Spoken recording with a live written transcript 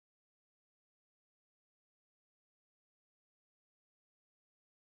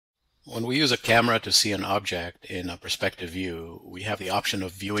When we use a camera to see an object in a perspective view, we have the option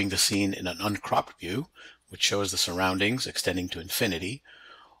of viewing the scene in an uncropped view, which shows the surroundings extending to infinity,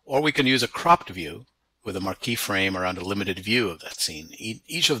 or we can use a cropped view with a marquee frame around a limited view of that scene.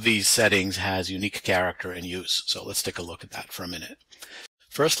 Each of these settings has unique character and use, so let's take a look at that for a minute.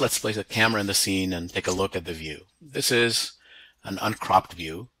 First, let's place a camera in the scene and take a look at the view. This is an uncropped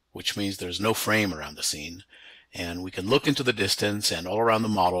view, which means there's no frame around the scene, and we can look into the distance and all around the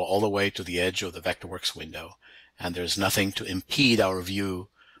model all the way to the edge of the Vectorworks window, and there's nothing to impede our view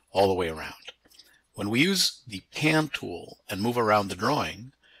all the way around. When we use the pan tool and move around the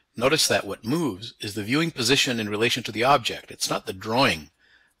drawing, notice that what moves is the viewing position in relation to the object. It's not the drawing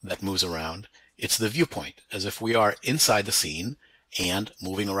that moves around, it's the viewpoint, as if we are inside the scene and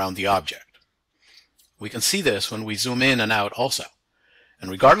moving around the object. We can see this when we zoom in and out also. And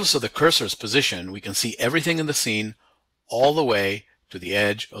regardless of the cursor's position, we can see everything in the scene all the way to the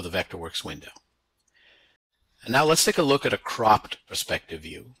edge of the Vectorworks window. And now let's take a look at a cropped perspective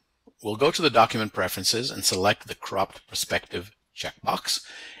view. We'll go to the document preferences and select the cropped perspective checkbox.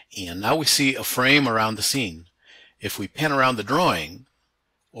 And now we see a frame around the scene. If we pan around the drawing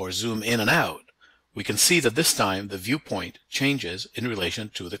or zoom in and out, we can see that this time the viewpoint changes in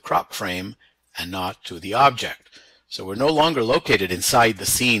relation to the crop frame and not to the object. So we're no longer located inside the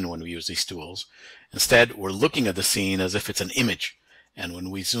scene when we use these tools. Instead, we're looking at the scene as if it's an image. And when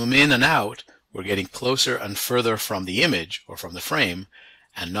we zoom in and out, we're getting closer and further from the image or from the frame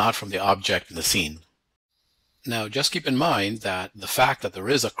and not from the object in the scene. Now, just keep in mind that the fact that there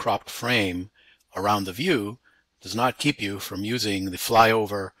is a cropped frame around the view does not keep you from using the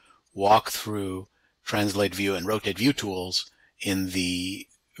flyover, walk through, translate view, and rotate view tools in the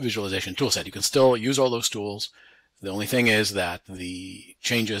visualization toolset. You can still use all those tools. The only thing is that the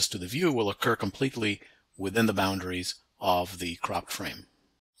changes to the view will occur completely within the boundaries of the cropped frame.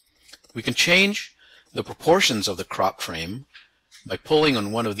 We can change the proportions of the cropped frame by pulling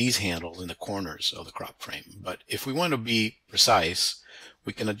on one of these handles in the corners of the cropped frame. But if we want to be precise,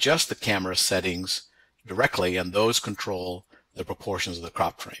 we can adjust the camera settings directly, and those control the proportions of the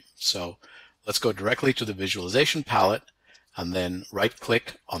cropped frame. So let's go directly to the visualization palette and then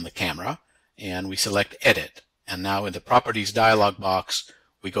right-click on the camera, and we select Edit. And now in the Properties dialog box,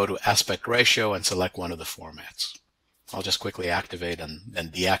 we go to Aspect Ratio and select one of the formats. I'll just quickly activate and then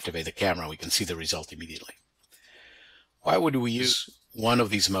deactivate the camera. We can see the result immediately. Why would we use one of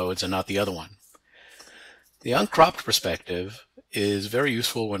these modes and not the other one? The uncropped perspective is very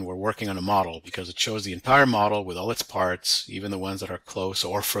useful when we're working on a model because it shows the entire model with all its parts, even the ones that are close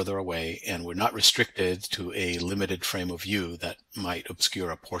or further away, and we're not restricted to a limited frame of view that might obscure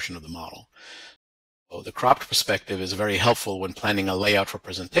a portion of the model. So the cropped perspective is very helpful when planning a layout for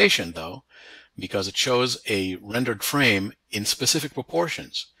presentation, though, because it shows a rendered frame in specific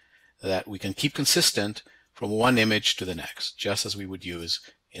proportions that we can keep consistent from one image to the next, just as we would use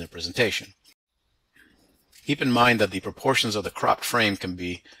in a presentation. Keep in mind that the proportions of the cropped frame can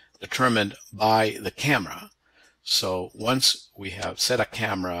be determined by the camera. So once we have set a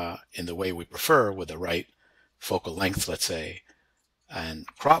camera in the way we prefer with the right focal length, let's say, and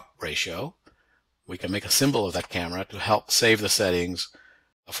crop ratio, we can make a symbol of that camera to help save the settings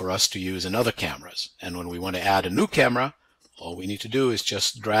for us to use in other cameras. And when we want to add a new camera, all we need to do is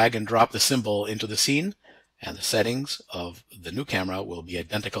just drag and drop the symbol into the scene, and the settings of the new camera will be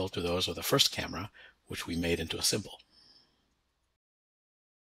identical to those of the first camera, which we made into a symbol.